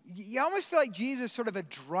 you almost feel like Jesus is sort of a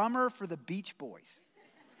drummer for the Beach Boys.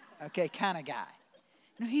 okay, kind of guy.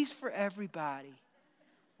 He's for everybody.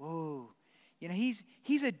 Whoa. He's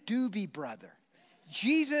a doobie brother.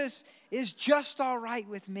 Jesus is just all right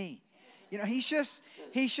with me. He's just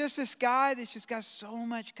this guy that's just got so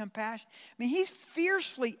much compassion. He's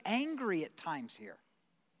fiercely angry at times here.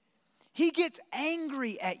 He gets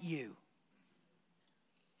angry at you.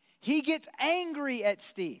 He gets angry at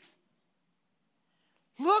Steve.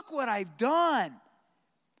 Look what I've done.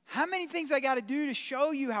 How many things I got to do to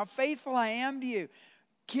show you how faithful I am to you?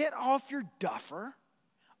 Get off your duffer.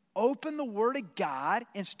 Open the Word of God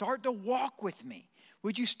and start to walk with me.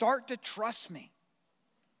 Would you start to trust me?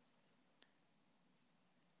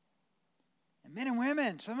 And men and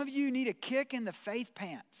women, some of you need a kick in the faith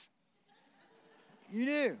pants. You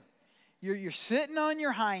do. You're sitting on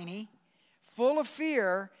your hiney, full of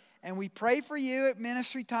fear, and we pray for you at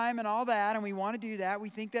ministry time and all that, and we want to do that. We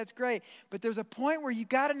think that's great. But there's a point where you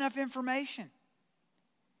got enough information.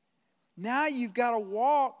 Now you've got to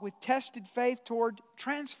walk with tested faith toward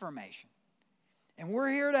transformation. And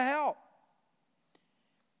we're here to help.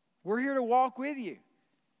 We're here to walk with you.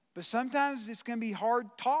 But sometimes it's going to be hard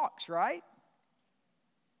talks, right?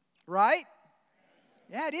 Right?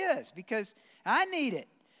 Yeah, it is, because I need it.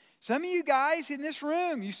 Some of you guys in this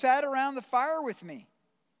room, you sat around the fire with me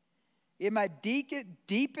in my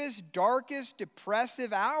deepest, darkest,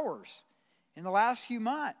 depressive hours in the last few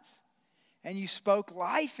months. And you spoke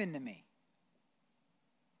life into me.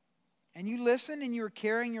 And you listened and you were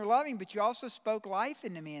caring, you're loving, but you also spoke life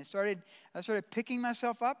into me and I started picking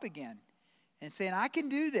myself up again and saying, I can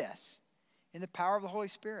do this in the power of the Holy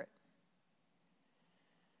Spirit.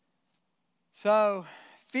 So,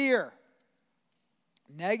 fear.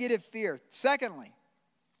 Negative fear. Secondly,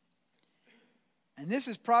 and this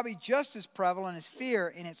is probably just as prevalent as fear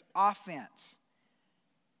in its offense.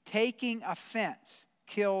 Taking offense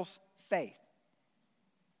kills faith.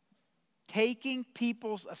 Taking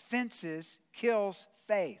people's offenses kills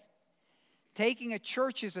faith. Taking a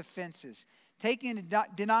church's offenses, taking a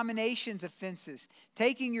denomination's offenses,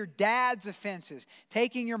 taking your dad's offenses,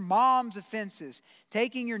 taking your mom's offenses,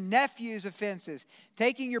 taking your nephew's offenses,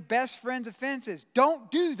 taking your best friend's offenses. Don't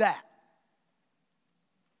do that.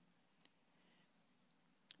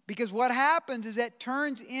 Because what happens is it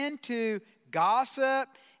turns into gossip.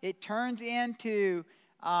 It turns into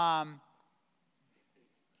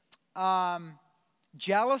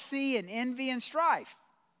jealousy and envy and strife.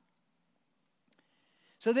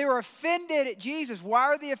 So they were offended at Jesus. Why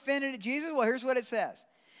are they offended at Jesus? Well, here's what it says.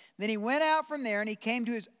 Then he went out from there and he came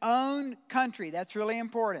to his own country. That's really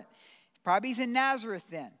important. Probably he's in Nazareth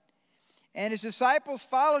then. And his disciples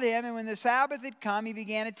followed him, and when the Sabbath had come, he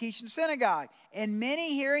began to teach in the synagogue. And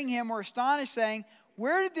many hearing him were astonished, saying,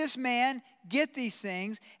 where did this man get these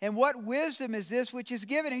things? And what wisdom is this which is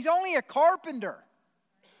given him? He's only a carpenter.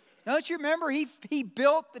 Don't you remember he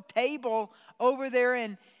built the table over there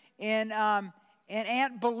in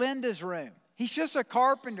Aunt Belinda's room? He's just a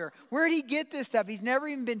carpenter. Where did he get this stuff? He's never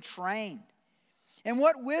even been trained. And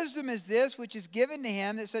what wisdom is this which is given to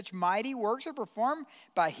him that such mighty works are performed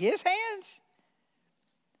by his hands?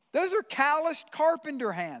 Those are calloused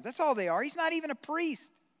carpenter hands. That's all they are. He's not even a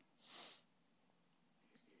priest.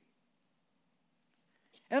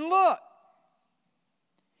 And look,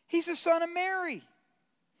 he's the son of Mary.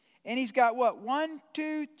 And he's got what? 1,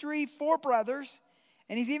 2, 3, 4 brothers.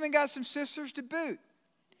 And he's even got some sisters to boot.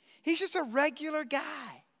 He's just a regular guy.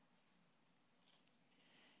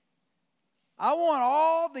 I want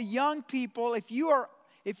all the young people, if you are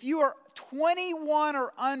 21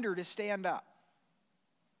 or under, to stand up.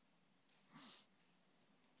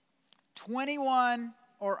 21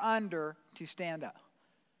 or under to stand up.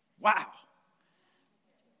 Wow.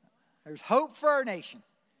 There's hope for our nation.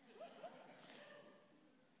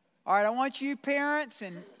 All right, I want you parents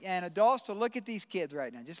and adults to look at these kids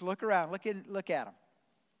right now. Just look around. Look at them.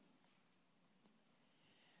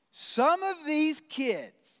 Some of these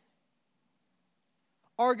kids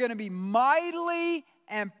are going to be mightily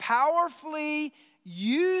and powerfully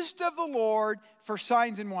used of the Lord for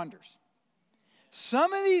signs and wonders.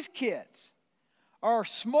 Some of these kids are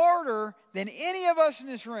smarter than any of us in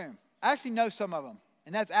this room. I actually know some of them,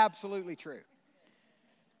 and that's absolutely true.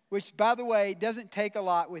 Which, by the way, doesn't take a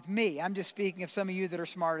lot with me. I'm just speaking of some of you that are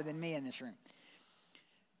smarter than me in this room.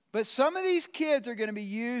 But some of these kids are going to be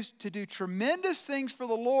used to do tremendous things for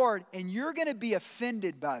the Lord, and you're going to be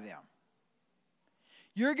offended by them.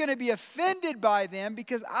 You're going to be offended by them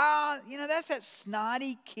because, that's that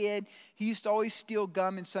snotty kid who used to always steal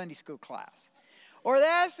gum in Sunday school class. Or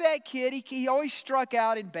that's that kid, he always struck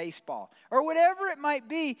out in baseball. Or whatever it might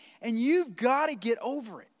be, and you've got to get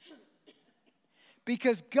over it.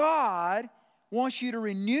 Because God wants you to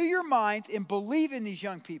renew your minds and believe in these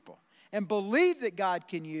young people. And believe that God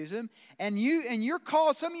can use them. And you're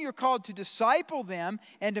called, some of you are called to disciple them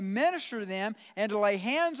and to minister to them and to lay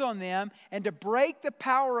hands on them and to break the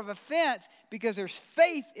power of offense, because there's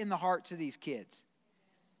faith in the hearts of these kids.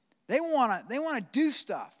 They want to do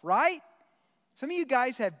stuff, right? Some of you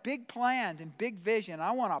guys have big plans and big vision.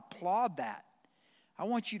 I want to applaud that. I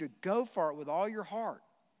want you to go for it with all your heart.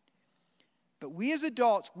 But we as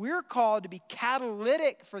adults, we're called to be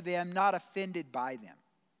catalytic for them, not offended by them.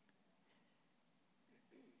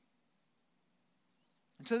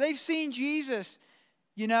 And so they've seen Jesus,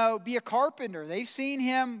 be a carpenter. They've seen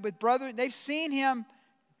him with brother. They've seen him,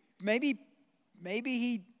 maybe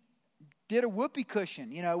he did a whoopee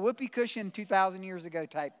cushion, whoopee cushion 2,000 years ago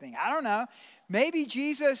type thing. I don't know. Maybe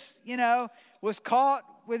Jesus, was caught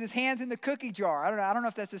with his hands in the cookie jar. I don't know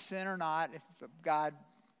if that's a sin or not. If God,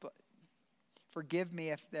 forgive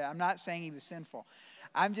me if I'm not saying he was sinful.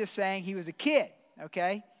 I'm just saying he was a kid,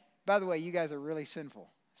 okay? By the way, you guys are really sinful.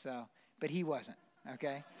 But he wasn't.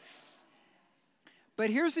 Okay?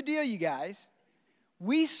 But here's the deal, you guys.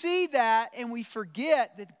 We see that and we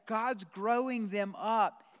forget that God's growing them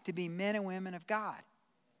up to be men and women of God.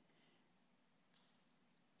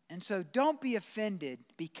 And so don't be offended,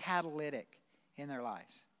 be catalytic in their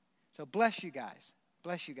lives. So bless you guys.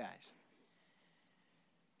 Bless you guys.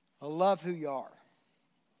 I love who you are.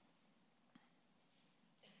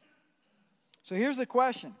 So here's the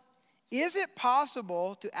question. Is it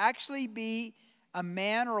possible to actually be a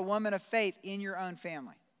man or a woman of faith in your own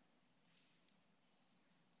family?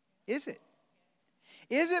 Is it?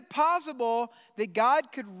 Is it possible that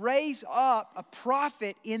God could raise up a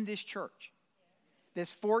prophet in this church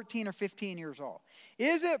that's 14 or 15 years old?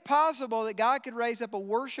 Is it possible that God could raise up a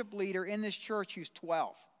worship leader in this church who's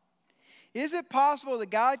 12? Is it possible that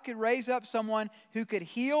God could raise up someone who could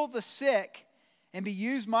heal the sick and be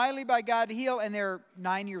used mightily by God to heal, and they're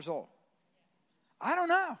 9 years old? I don't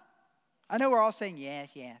know. I know we're all saying yes.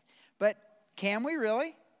 But can we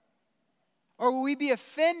really? Or will we be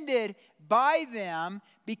offended by them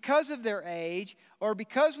because of their age, or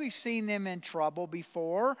because we've seen them in trouble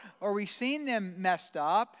before, or we've seen them messed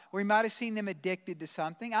up, or we might have seen them addicted to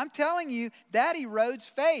something? I'm telling you, that erodes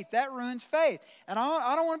faith. That ruins faith. And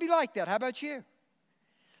I don't want to be like that. How about you?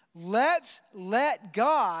 Let's let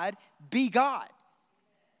God be God.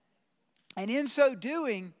 And in so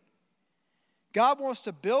doing, God wants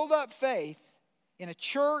to build up faith in a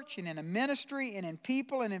church and in a ministry and in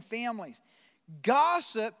people and in families.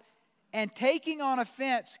 Gossip and taking on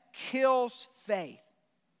offense kills faith.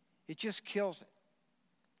 It just kills it.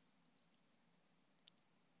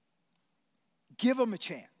 Give them a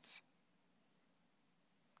chance.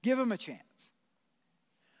 Give them a chance.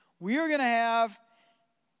 We are going to have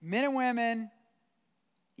men and women,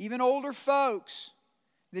 even older folks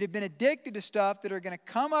that have been addicted to stuff, that are going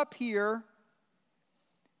to come up here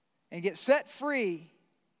and get set free,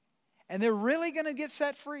 and they're really going to get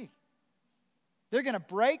set free. They're going to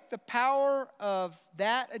break the power of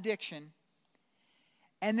that addiction.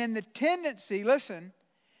 And then the tendency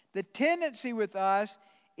with us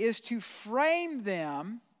is to frame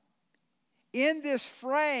them in this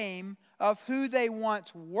frame of who they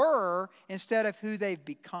once were instead of who they've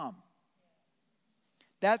become.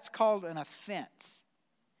 That's called an offense.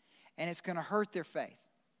 And it's going to hurt their faith.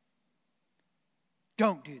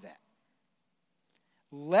 Don't do that.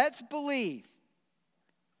 Let's believe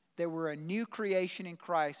that we're a new creation in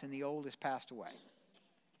Christ and the old has passed away.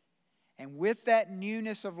 And with that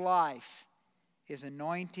newness of life is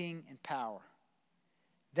anointing and power.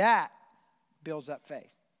 That builds up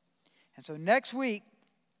faith. And so next week,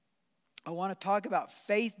 I want to talk about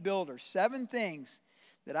faith builders. 7 things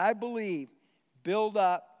that I believe build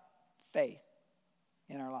up faith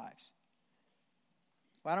in our lives.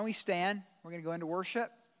 Why don't we stand? We're going to go into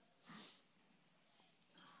worship.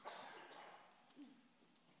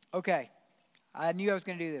 Okay. I knew I was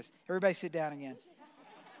going to do this. Everybody sit down again.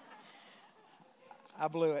 I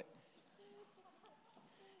blew it.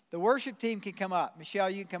 The worship team can come up. Michelle,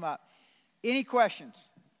 you can come up. Any questions?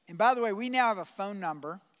 And by the way, we now have a phone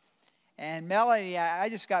number. And Melanie, I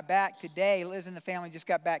just got back today. Liz and the family just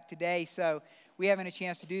got back today, so we haven't had a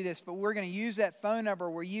chance to do this. But we're going to use that phone number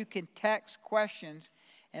where you can text questions.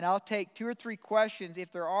 And I'll take 2 or 3 questions,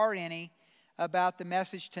 if there are any, about the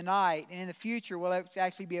message tonight. And in the future, we'll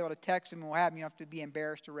actually be able to text them and we'll have them. You don't have to be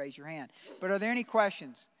embarrassed to raise your hand. But are there any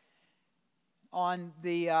questions on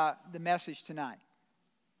the message tonight?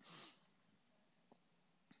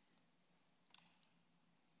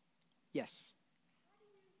 Yes.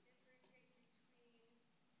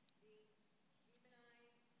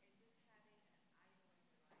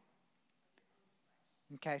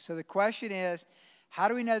 Okay, so the question is, how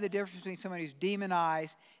do we know the difference between someone who's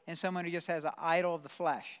demonized and someone who just has an idol of the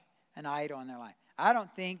flesh, an idol in their life? I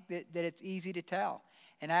don't think that it's easy to tell.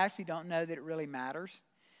 And I actually don't know that it really matters,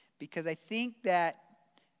 because I think that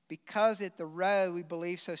because at the Row we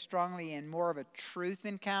believe so strongly in more of a truth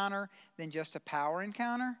encounter than just a power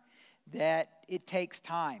encounter, that it takes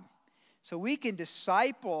time. So we can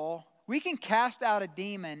disciple, we can cast out a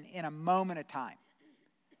demon in a moment of time.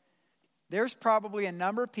 There's probably a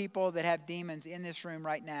number of people that have demons in this room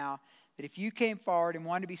right now that if you came forward and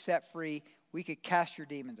wanted to be set free, we could cast your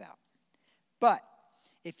demons out. But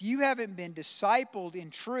if you haven't been discipled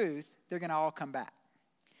in truth, they're going to all come back.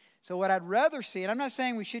 So what I'd rather see, and I'm not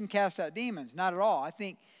saying we shouldn't cast out demons, not at all. I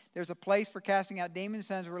think there's a place for casting out demons.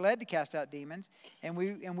 Sometimes we're led to cast out demons, and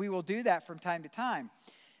we will do that from time to time.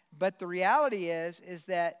 But the reality is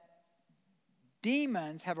that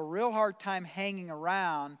demons have a real hard time hanging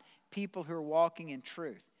around people who are walking in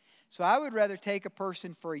truth. So I would rather take a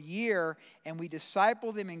person for a year and we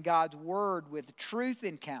disciple them in God's word with a truth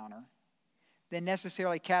encounter than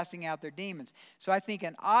necessarily casting out their demons. So I think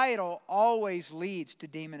an idol always leads to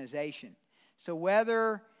demonization. So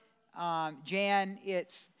whether, Jan,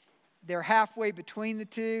 they're halfway between the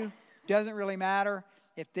two, doesn't really matter.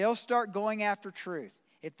 If they'll start going after truth,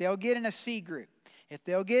 if they'll get in a C group, if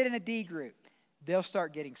they'll get in a D group, they'll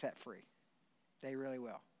start getting set free. They really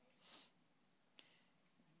will.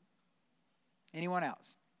 Anyone else?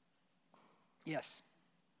 Yes.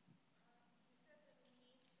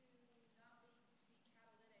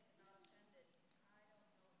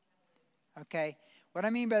 Okay. What I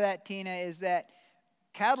mean by that, Tina, is that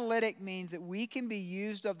catalytic means that we can be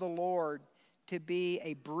used of the Lord to be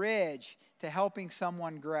a bridge to helping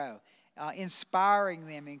someone grow, inspiring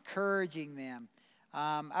them, encouraging them.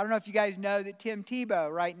 I don't know if you guys know that Tim Tebow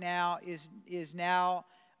right now is now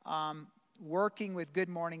working with Good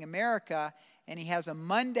Morning America, and he has a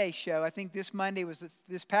Monday show. I think this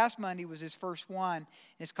past Monday was his first one.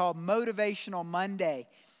 It's called Motivational Monday.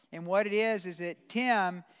 And what it is that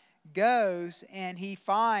Tim goes and he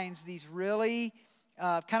finds these really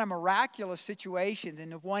kind of miraculous situations.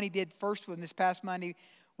 And the one he did first one this past Monday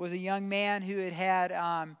was a young man who had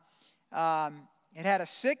a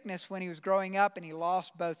sickness when he was growing up, and he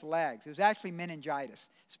lost both legs. It was actually meningitis,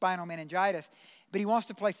 spinal meningitis, but he wants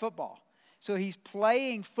to play football. So he's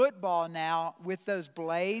playing football now with those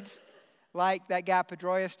blades like that guy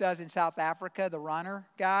Pedroius does in South Africa, the runner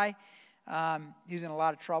guy. He's in a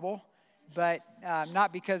lot of trouble, but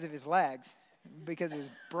not because of his legs, because of his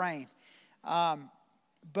brain.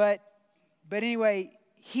 But anyway,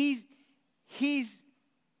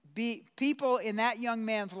 people in that young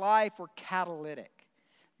man's life were catalytic.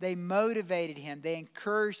 They motivated him. They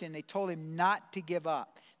encouraged him. They told him not to give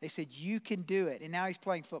up. They said, you can do it. And now he's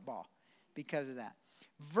playing football because of that.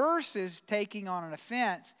 Versus taking on an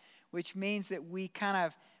offense, which means that we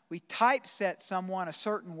typeset someone a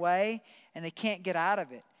certain way and they can't get out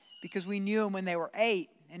of it because we knew them when they were 8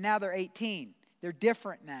 and now they're 18. They're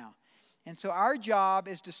different now. And so our job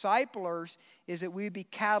as disciplers is that we be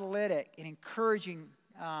catalytic in encouraging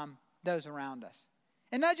those around us.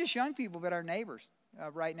 And not just young people, but our neighbors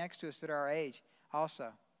right next to us that are our age also.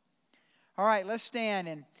 All right, let's stand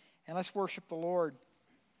and let's worship the Lord.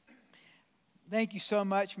 Thank you so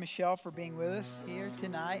much, Michelle, for being with us here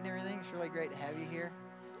tonight and everything. It's really great to have you here.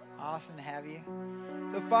 Awesome to have you.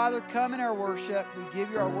 So, Father, come in our worship. We give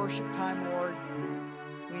you our worship time, Lord.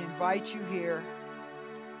 We invite you here.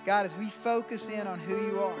 God, as we focus in on who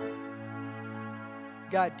you are,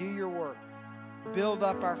 God, do your work. Build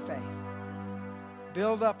up our faith.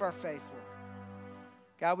 Build up our faith, Lord.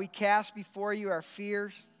 God, we cast before you our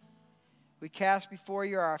fears. We cast before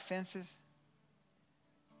you our offenses.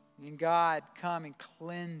 And God, come and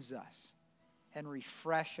cleanse us and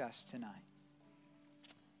refresh us tonight.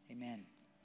 Amen.